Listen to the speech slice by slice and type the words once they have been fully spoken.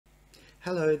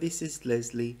Hello, this is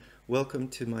Leslie. Welcome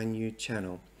to my new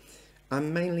channel.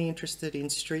 I'm mainly interested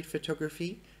in street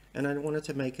photography and I wanted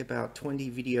to make about 20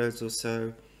 videos or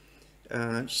so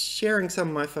sharing some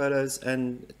of my photos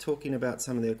and talking about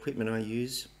some of the equipment I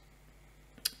use.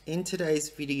 In today's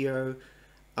video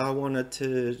I wanted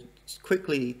to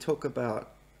quickly talk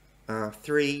about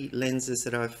 3 lenses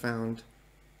that I've found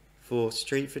for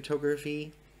street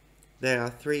photography. There are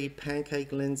 3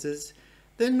 pancake lenses.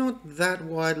 They're not that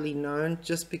widely known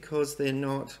just because they're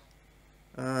not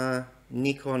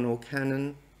Nikon or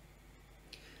Canon.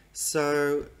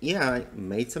 So yeah, I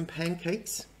made some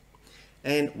pancakes,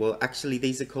 and well, actually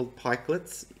these are called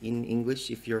pikelets in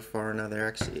English. If you're a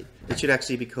foreigner, it should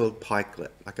actually be called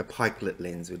pikelet. Like a pikelet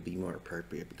lens would be more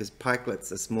appropriate because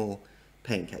pikelets are small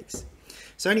pancakes.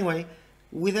 So anyway,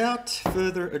 without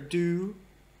further ado,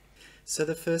 so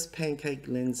the first pancake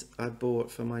lens I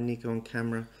bought for my Nikon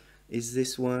camera is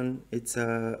this one. It's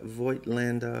a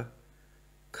Voigtlander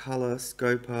color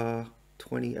skopar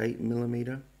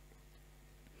 28mm,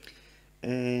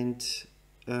 and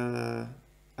I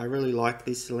really like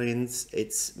this lens.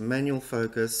 It's manual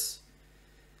focus,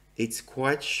 it's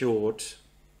quite short.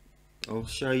 I'll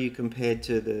show you compared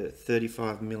to the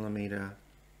 35mm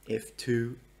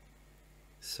f2.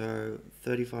 So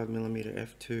 35mm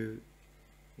f2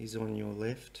 is on your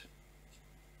left.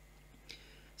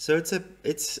 So it's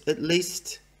at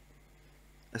least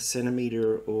a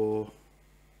centimeter, or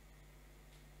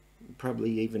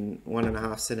probably even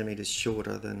 1.5 centimeters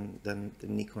shorter than the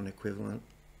Nikon equivalent.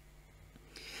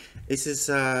 This is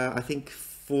I think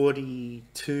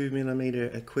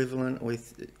 42mm equivalent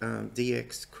with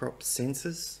DX crop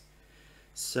sensors.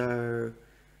 So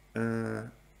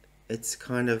it's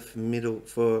kind of middle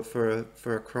for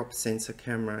a crop sensor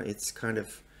camera. It's kind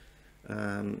of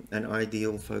an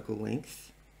ideal focal length.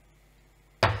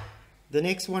 The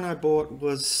next one I bought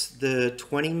was the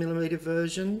 20mm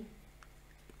version.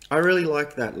 I really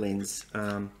like that lens,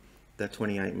 that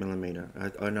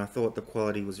 28mm, and I thought the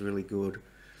quality was really good.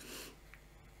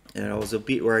 And I was a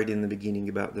bit worried in the beginning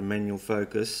about the manual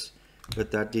focus,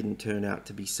 but that didn't turn out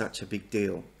to be such a big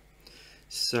deal.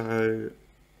 So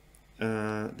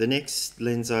the next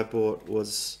lens I bought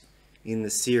was in the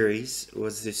series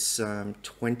was this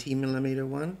 20mm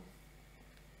one.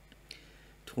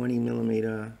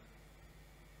 20mm.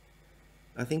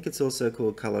 I think it's also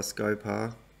called color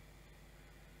skopar.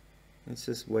 Let's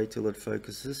just wait till it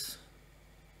focuses.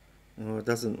 Oh, it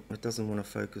doesn't want to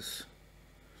focus.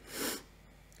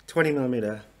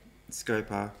 20mm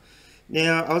skopar.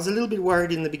 Now, I was a little bit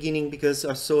worried in the beginning because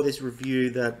I saw this review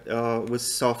that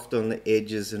was soft on the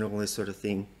edges and all this sort of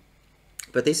thing.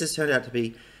 But this has turned out to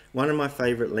be one of my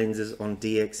favorite lenses on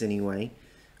DX anyway.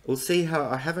 We'll see how,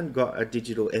 I haven't got a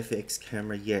digital FX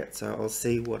camera yet, so I'll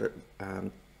see what it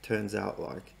turns out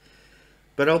like.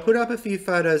 But I'll put up a few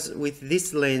photos with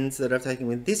this lens that I've taken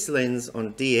with this lens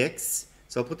on DX.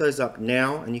 So I'll put those up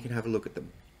now and you can have a look at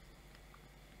them.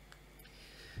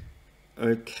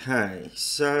 Okay,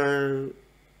 so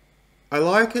I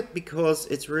like it because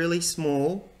it's really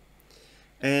small,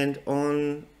 and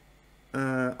on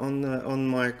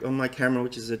my camera,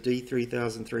 which is a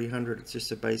D3300, it's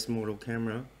just a base model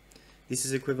camera. This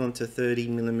is equivalent to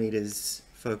 30mm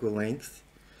focal length.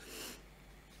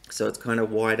 So it's kind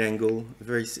of wide angle,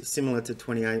 very similar to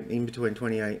 28, in between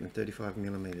 28 and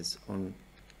 35mm on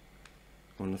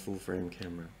the full frame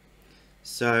camera.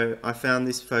 So I found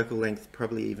this focal length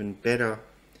probably even better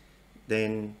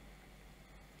than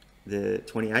the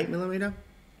 28mm,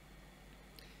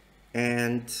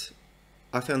 and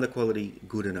I found the quality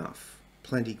good enough,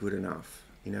 plenty good enough,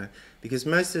 you know, because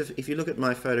if you look at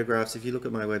my photographs, if you look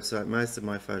at my website, most of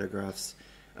my photographs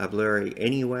are blurry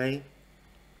anyway,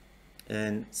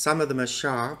 and some of them are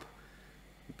sharp,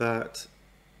 but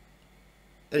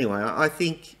anyway, I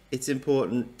think it's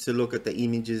important to look at the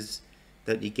images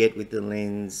that you get with the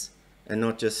lens and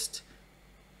not just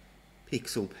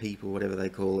pixel peep or whatever they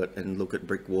call it and look at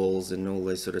brick walls and all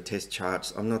those sort of test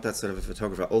charts. I'm not that sort of a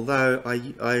photographer, although I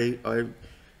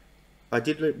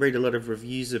did read a lot of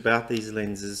reviews about these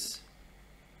lenses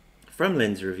from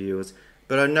lens reviewers,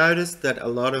 but I noticed that a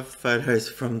lot of photos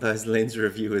from those lens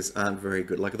reviewers aren't very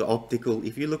good. Like the optical,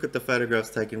 if you look at the photographs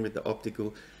taken with the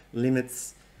optical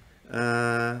limits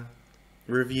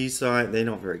review site, they're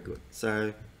not very good.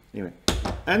 So anyway,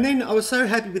 and then I was so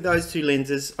happy with those 2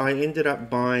 lenses, I ended up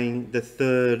buying the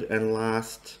third and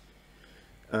last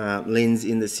lens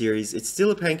in the series. It's still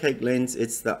a pancake lens.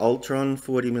 It's the Ultron,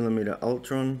 40mm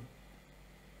Ultron,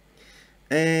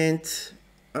 and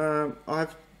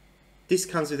this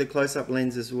comes with a close-up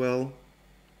lens as well.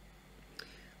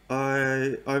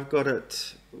 I've got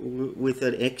it with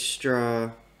an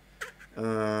extra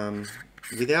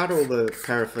without all the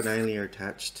paraphernalia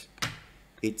attached,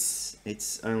 it's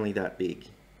only that big,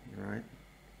 right?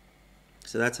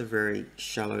 So that's a very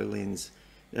shallow lens.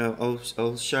 Now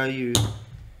I'll show you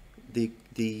the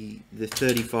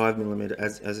 35mm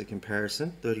as a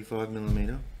comparison.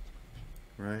 35mm,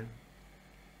 right?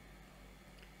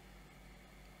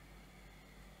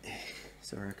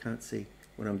 Sorry, I can't see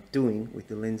what I'm doing with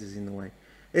the lenses in the way.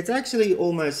 It's actually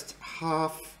almost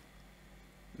half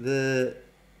the,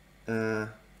 and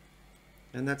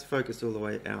that's focused all the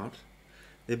way out.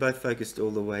 They're both focused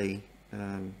all the way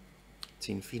to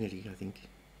infinity, I think.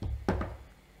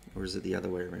 Or is it the other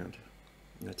way around?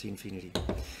 No, to infinity.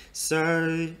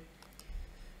 So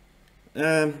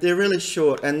they're really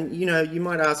short, and you know, you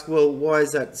might ask, well, why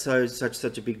is that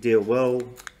such a big deal? Well,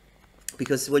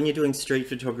 because when you're doing street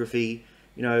photography,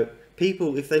 you know,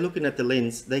 people, if they're looking at the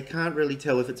lens, they can't really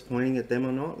tell if it's pointing at them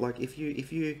or not. Like if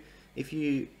you're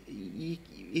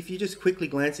just quickly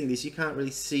glancing at this, you can't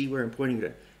really see where I'm pointing it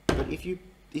at. But if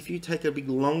you take a big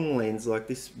long lens like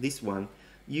this one,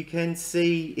 you can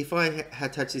see, if I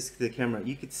had touched this to the camera,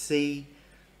 you could see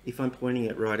if I'm pointing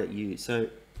it right at you. So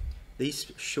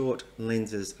these short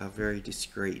lenses are very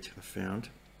discreet, I found.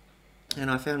 And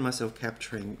I found myself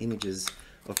capturing images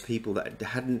of people that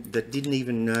didn't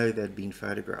even know they'd been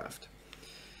photographed.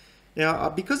 Now,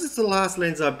 because it's the last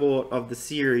lens I bought of the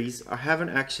series, I haven't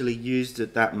actually used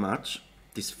it that much,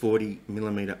 this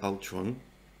 40mm ultron.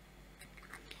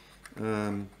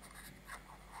 And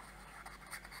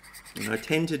I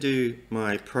tend to do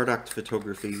my product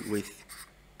photography with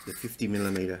the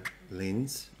 50mm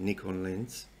lens, Nikon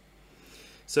lens.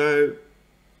 So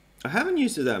I haven't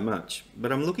used it that much,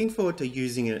 but I'm looking forward to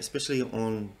using it, especially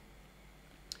on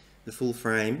the full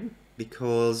frame,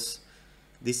 because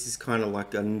this is kind of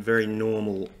like a very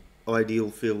normal,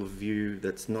 ideal field of view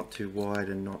that's not too wide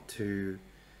and not too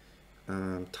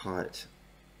tight.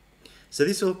 So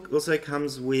this also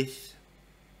comes with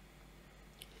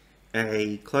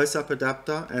a close-up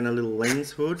adapter and a little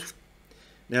lens hood.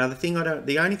 Now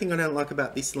the only thing I don't like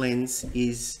about this lens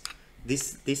is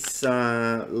this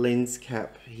lens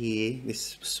cap here,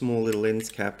 this small little lens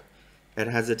cap. It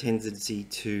has a tendency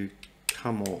to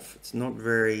come off. It's not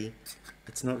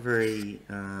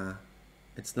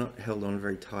held on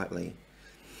very tightly,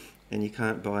 and you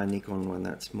can't buy a Nikon one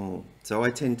that small. So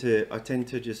I tend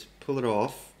to just pull it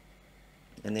off,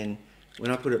 and then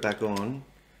when I put it back on,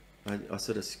 I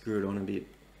sort of screw it on a bit,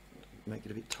 make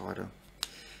it a bit tighter.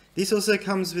 This also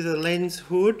comes with a lens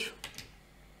hood.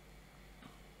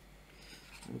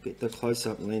 We'll get the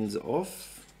close-up lens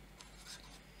off.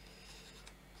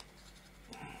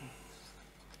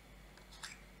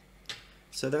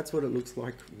 So that's what it looks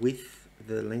like with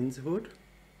the lens hood.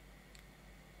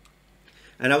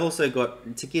 And I've also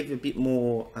got, to give a bit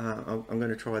more, I'm going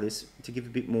to try this, to give a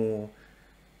bit more,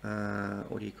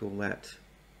 what do you call that,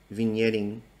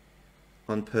 vignetting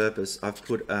on purpose. I've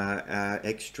put a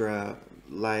extra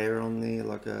layer on there,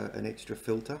 like an extra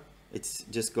filter. It's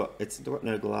got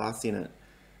no glass in it,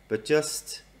 but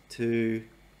just to,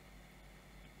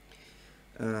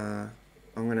 I'm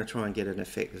going to try and get an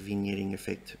effect, a vignetting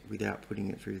effect, without putting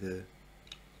it through the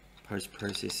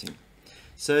post-processing.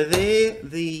 So there,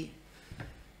 the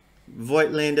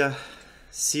Voigtlander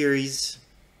series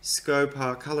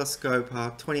skopar, color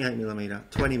skopar, 28mm,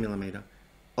 20mm,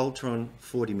 ultron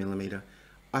 40mm.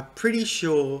 I'm pretty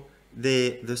sure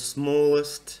they're the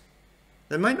smallest.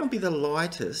 They might not be the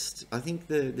lightest. I think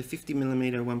the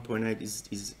 50mm 1.8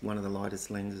 is one of the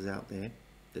lightest lenses out there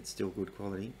that's still good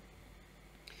quality.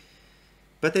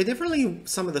 But they're definitely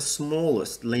some of the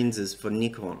smallest lenses for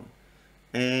Nikon.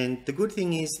 And the good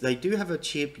thing is they do have a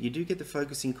chip. You do get the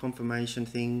focusing confirmation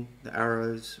thing, the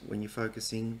arrows when you're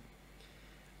focusing.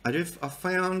 I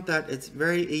found that it's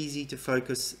very easy to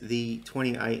focus the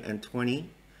 28 and 20.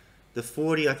 The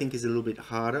 40 I think is a little bit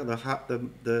harder.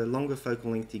 The longer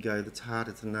focal length you go, the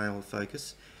harder to nail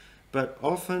focus. But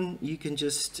often you can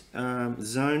just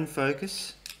zone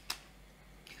focus.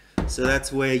 So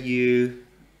that's what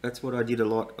I did a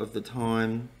lot of the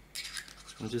time.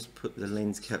 I'll just put the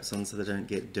lens caps on so they don't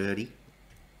get dirty.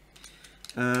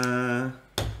 So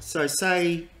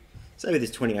say with this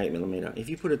 28mm, if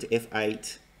you put it to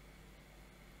f8,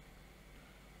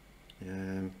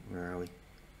 where are we?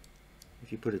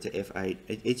 If you put it to f8,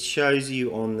 it shows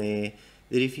you on there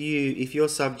that if your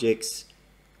subject's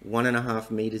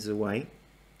 1.5 meters away,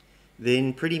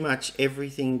 then pretty much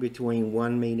everything between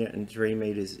 1 meter and 3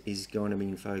 meters is going to be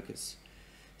in focus.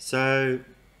 So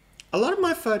a lot of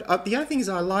my the other things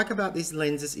I like about these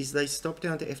lenses is they stop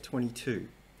down to f22.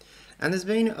 And there's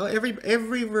been,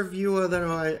 every reviewer that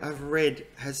I have read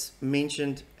has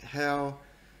mentioned how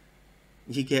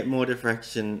you get more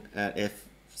diffraction at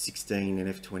f16 and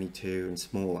f22 and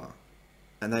smaller,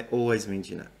 and they always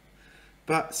mention it.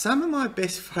 But some of my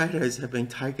best photos have been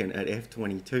taken at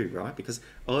f22, right? Because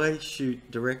I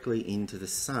shoot directly into the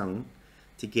sun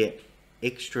to get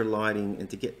extra lighting and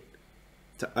to get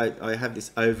to, I have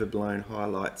this overblown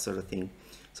highlight sort of thing.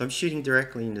 So I'm shooting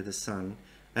directly into the sun,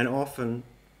 and often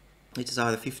it's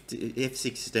either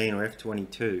f16 or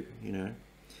f22, you know.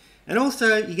 And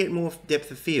also you get more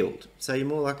depth of field, so you're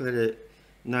more likely to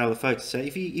nail the focus. So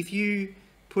if you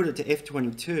put it to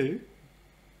f22,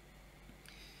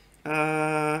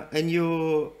 and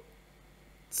your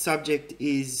subject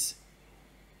is,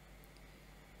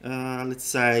 let's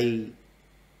say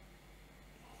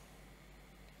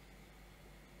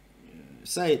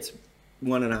it's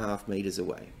 1.5 meters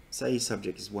away. Say your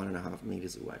subject is 1.5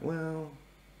 meters away. Well,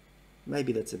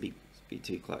 maybe that's a bit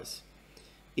too close.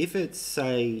 If it's,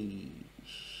 say,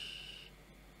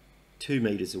 2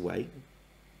 meters away,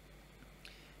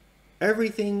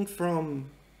 everything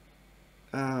from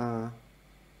 1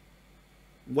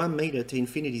 meter to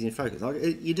infinity is in focus. Like,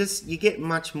 you get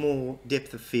much more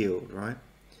depth of field, right?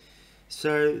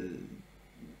 So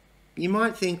you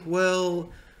might think, well,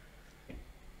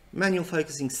 manual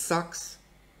focusing sucks,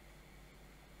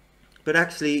 but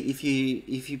actually, if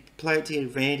you play it to your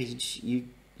advantage,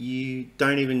 you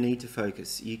don't even need to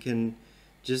focus. You can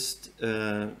just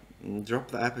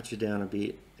drop the aperture down a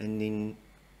bit and then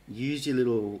use your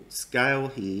little scale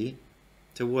here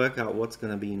to work out what's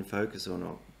going to be in focus or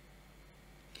not.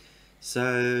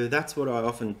 So that's what I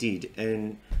often did,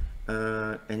 and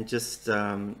just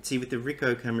see, with the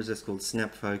Ricoh cameras, it's called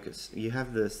snap focus. You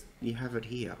have it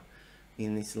here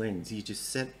in this lens. You just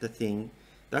set the thing.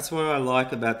 That's what I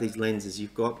like about these lenses.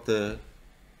 You've got the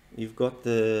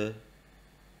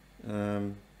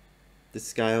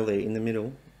scale there in the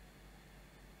middle.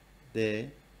 There.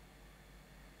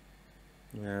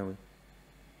 Where are we?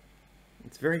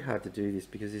 It's very hard to do this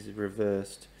because this is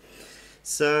reversed.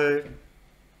 So,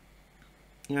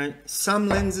 you know, some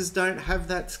lenses don't have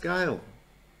that scale.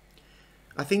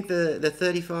 I think the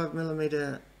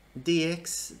 35mm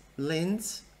DX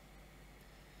lens,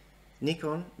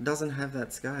 Nikon, doesn't have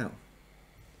that scale.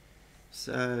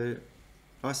 So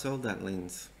I sold that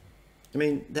lens. I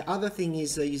mean, the other thing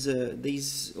is all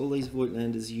these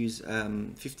Voigtlanders use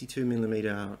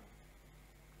 52mm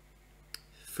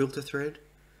filter thread.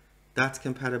 That's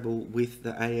compatible with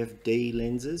the AFD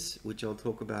lenses, which I'll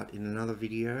talk about in another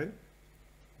video,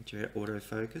 which are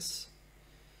autofocus.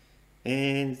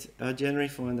 And I generally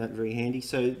find that very handy.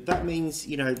 So that means,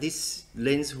 you know, this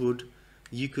lens hood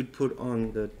you could put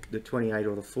on the 28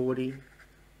 or the 40,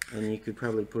 and you could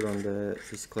probably put on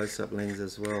this close-up lens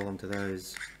as well onto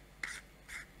those.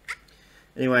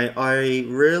 Anyway, I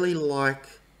really like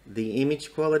the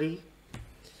image quality.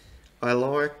 I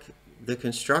like the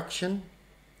construction.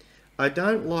 I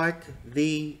don't like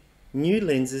the new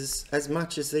lenses as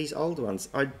much as these old ones.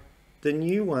 The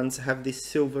new ones have this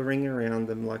silver ring around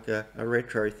them, like a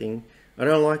retro thing. I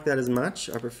don't like that as much.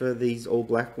 I prefer these all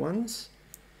black ones.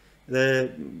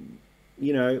 They're,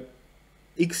 you know,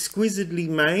 exquisitely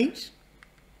made.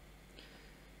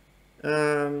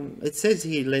 It says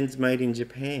here lens made in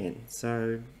Japan,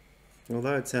 so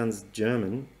although it sounds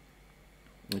German,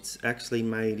 it's actually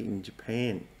made in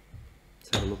Japan.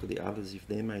 Let's have a look at the others if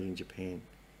they're made in Japan.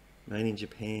 Made in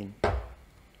Japan.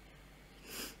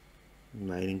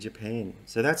 Made in Japan.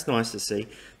 So that's nice to see.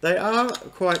 They are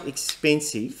quite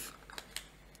expensive,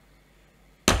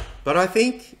 but I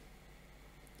think,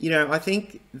 you know, I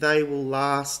think they will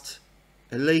last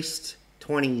at least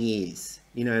 20 years.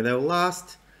 You know, they'll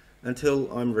last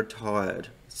until I'm retired.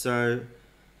 So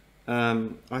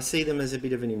I see them as a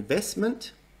bit of an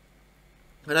investment.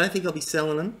 I don't think I'll be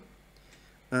selling them.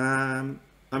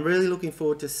 I'm really looking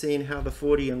forward to seeing how the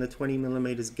 40 and the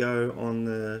 20mm go on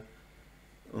the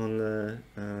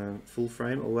full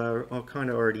frame, although I kind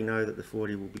of already know that the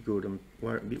 40 will be good. I'm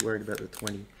a bit worried about the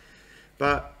 20.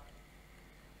 But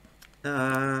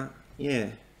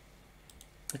yeah.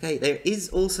 Okay, there is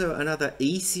also another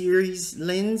E-series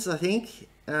lens, I think,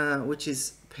 which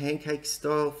is pancake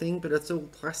style thing, but it's all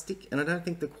plastic, and I don't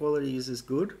think the quality is as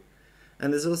good.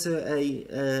 And there's also a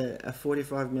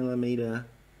 45mm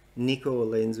Nikon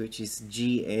lens, which is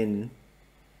GN,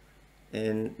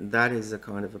 and that is a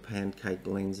kind of a pancake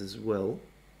lens as well.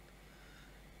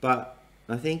 But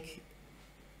I think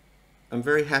I'm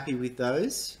very happy with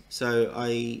those. So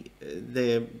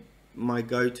they're my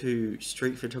go-to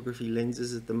street photography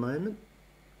lenses at the moment.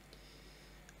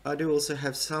 I do also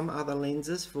have some other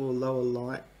lenses for lower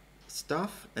light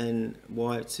stuff and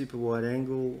super wide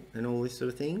angle and all this sort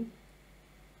of thing.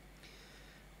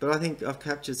 But I think I've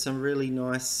captured some really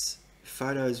nice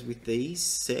photos with these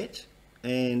set,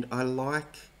 and I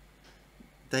like,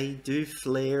 they do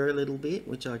flare a little bit,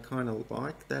 which I kind of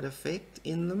like that effect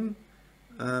in them.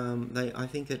 I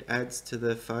think it adds to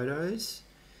the photos.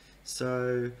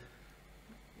 So,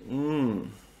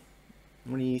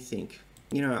 what do you think?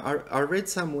 You know, I read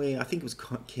somewhere, I think it was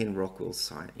Ken Rockwell's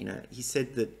site, you know, he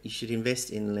said that you should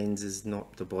invest in lenses,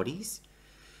 not the bodies.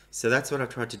 So that's what I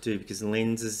tried to do, because the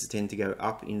lenses tend to go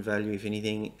up in value, if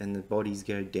anything, and the bodies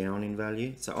go down in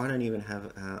value. So I don't even have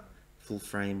a full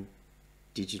frame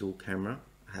digital camera.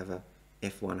 I have a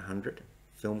f100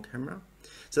 film camera.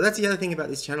 So that's the other thing about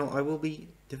this channel. I will be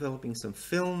developing some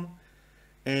film,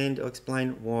 and I'll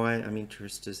explain why I'm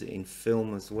interested in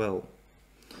film as well.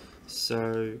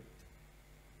 So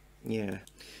yeah,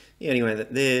 anyway,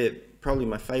 they're probably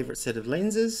my favorite set of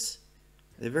lenses.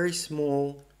 They're very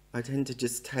small. I tend to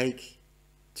just take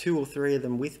 2 or 3 of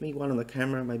them with me, one on the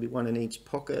camera, maybe one in each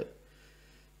pocket,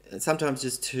 and sometimes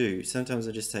just 2. Sometimes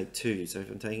I just take 2. So if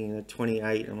I'm taking the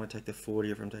 28, I might take the 40.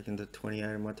 If I'm taking the 28,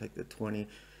 I might take the 20.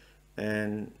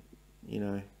 And you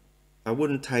know, I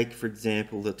wouldn't take, for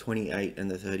example, the 28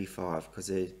 and the 35, because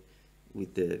they're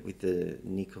with the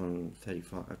Nikon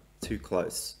 35 too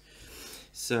close.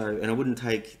 So, and I wouldn't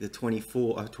take the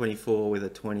 24 with a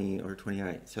 20 or a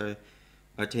 28. So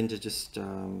I tend to just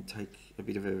take a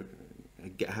bit of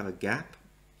have a gap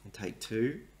and take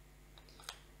 2,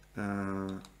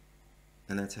 and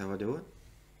that's how I do it.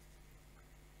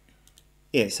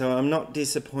 Yeah, so I'm not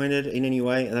disappointed in any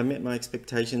way, and I met my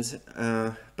expectations.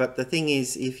 But the thing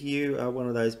is, if you are one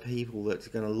of those people that's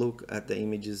going to look at the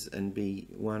images and be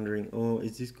wondering, oh,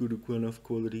 is this good enough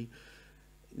quality?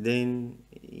 Then,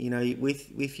 you know,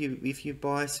 if you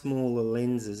buy smaller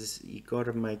lenses, you got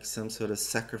to make some sort of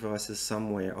sacrifices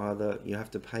somewhere. Either you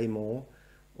have to pay more,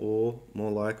 or more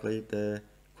likely the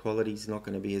quality is not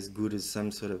going to be as good as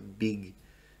some sort of big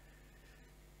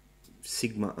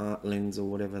Sigma art lens or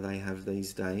whatever they have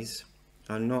these days.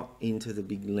 I'm not into the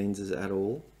big lenses at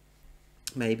all.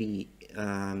 Maybe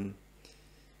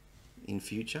in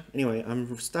future. Anyway,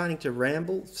 I'm starting to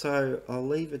ramble, so I'll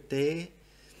leave it there.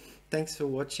 Thanks for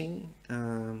watching.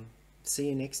 See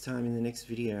you next time in the next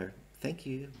video. Thank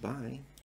you. Bye.